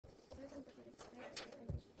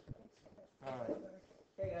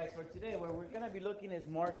for today, what we're gonna be looking is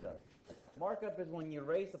markup. Markup is when you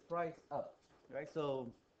raise the price up, right?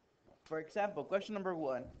 So, for example, question number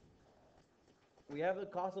one, we have the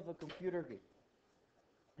cost of a computer game,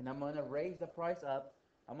 and I'm gonna raise the price up.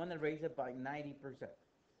 I'm gonna raise it by 90%.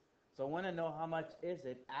 So I wanna know how much is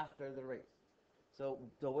it after the raise. So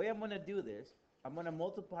the way I'm gonna do this, I'm gonna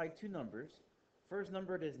multiply two numbers. First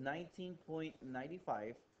number is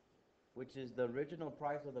 19.95, which is the original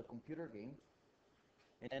price of the computer game.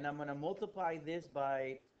 And then I'm going to multiply this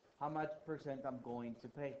by how much percent I'm going to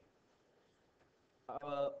pay.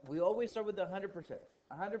 We always start with 100%.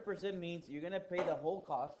 100% means you're going to pay the whole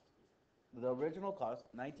cost, the original cost,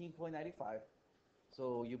 19.95.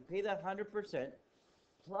 So you pay that 100%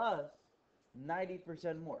 plus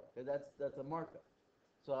 90% more, because that's a markup.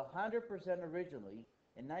 So 100% originally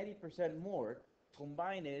and 90% more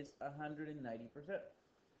combined is 190%.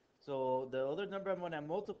 So the other number I'm going to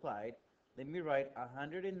multiply, let me write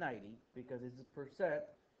 190 because it's a percent.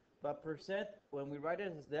 But percent, when we write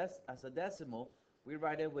it as a decimal, we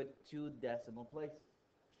write it with two decimal places.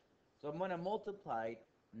 So I'm going to multiply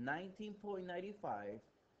 19.95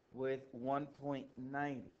 with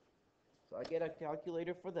 1.90. So I get a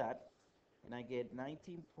calculator for that, and I get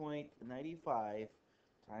 19.95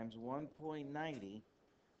 times 1.90,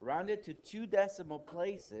 rounded to two decimal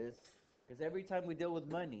places, because every time we deal with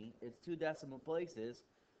money, it's two decimal places.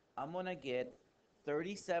 I'm going to get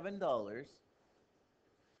 $37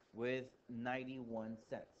 with 91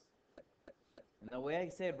 cents. And the way I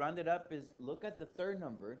say round it up is look at the third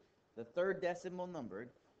number, the third decimal number.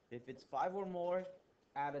 If it's 5 or more,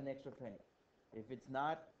 add an extra penny. If it's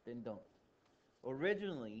not, then don't.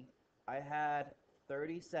 Originally, I had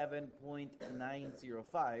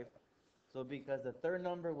 37.905. So because the third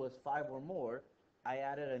number was 5 or more, I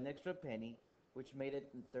added an extra penny, which made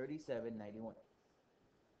it 37.91.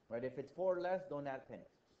 Right? If it's 4 or less, don't add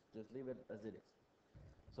pennies. Just leave it as it is.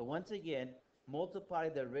 So once again, multiply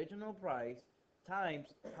the original price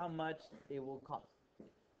times how much it will cost.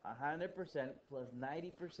 100% plus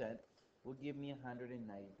 90% will give me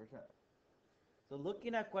 190%. So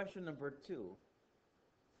looking at question number 2,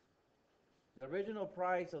 the original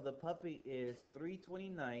price of the puppy is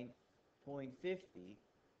 $329.50.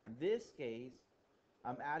 In this case,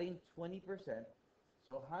 I'm adding 20%.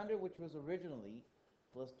 So 100, which was originally,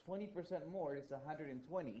 plus 20% more is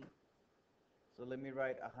 120. So let me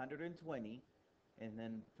write 120, and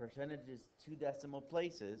then percentage is two decimal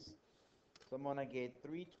places. So I'm gonna get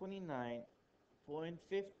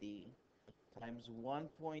 329.50 times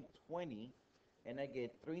 1.20, and I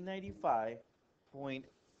get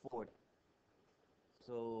 395.40.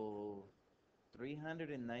 So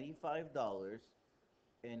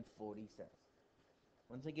 $395.40.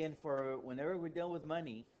 Once again, for whenever we're dealing with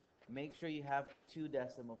money, make sure you have two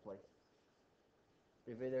decimal places.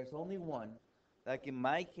 If there's only one, like in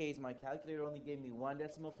my case, my calculator only gave me one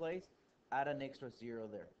decimal place, add an extra zero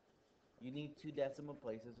there. You need two decimal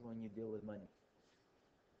places when you deal with money.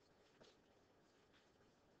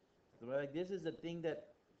 So like this is the thing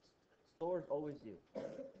that stores always do.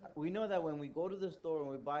 We know that when we go to the store and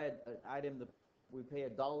we buy an item, we pay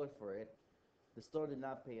 $1 for it. The store did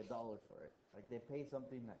not pay $1 for it. Like they pay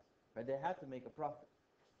something nice, right? They have to make a profit,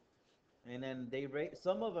 and then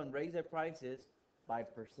some of them raise their prices by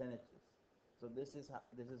percentages. So this is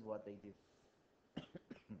what they do.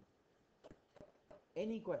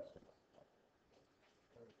 Any questions?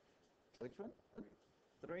 Which one?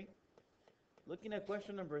 3. Looking at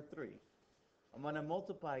question number 3, I'm going to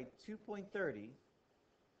multiply 2.30,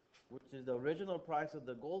 which is the original price of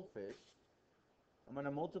the goldfish. I'm going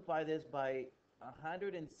to multiply this by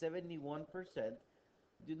 171%.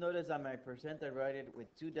 Do notice on my percent I write it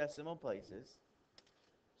with two decimal places.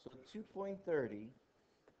 So 2.30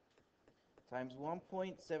 times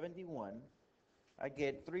 1.71, I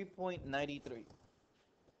get 3.93.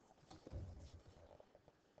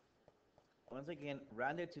 Once again,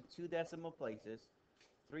 rounded to two decimal places,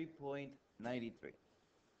 3.93.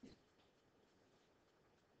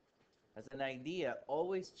 As an idea,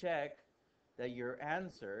 always check that your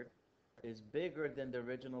answer is bigger than the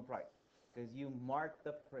original price, because you mark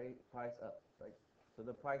the price up, right? So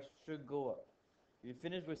the price should go up. If you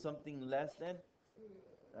finish with something less than,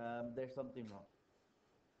 there's something wrong.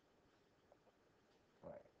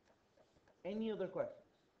 All right. Any other questions?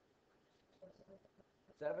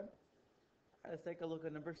 7? Let's take a look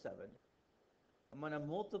at number 7. I'm going to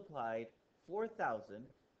multiply 4,000,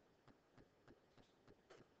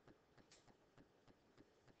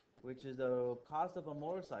 which is the cost of a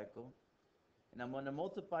motorcycle, and I'm going to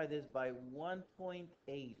multiply this by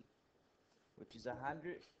 1.80, which is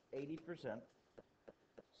 180%.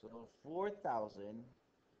 So 4,000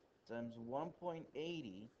 times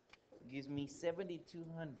 1.80 gives me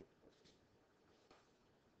 7,200.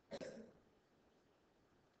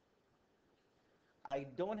 I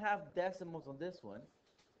don't have decimals on this one.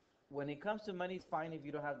 When it comes to money, it's fine if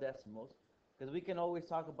you don't have decimals, because we can always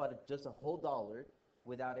talk about it just a whole dollar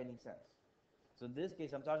without any cents. So in this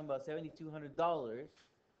case, I'm talking about $7,200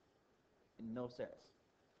 and no cents.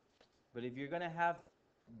 But if you're gonna have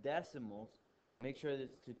decimals, make sure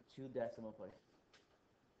it's to two decimal places.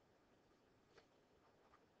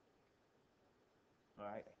 All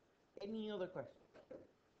right. Any other questions?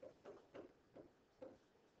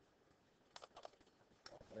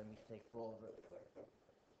 Let me take full real quick.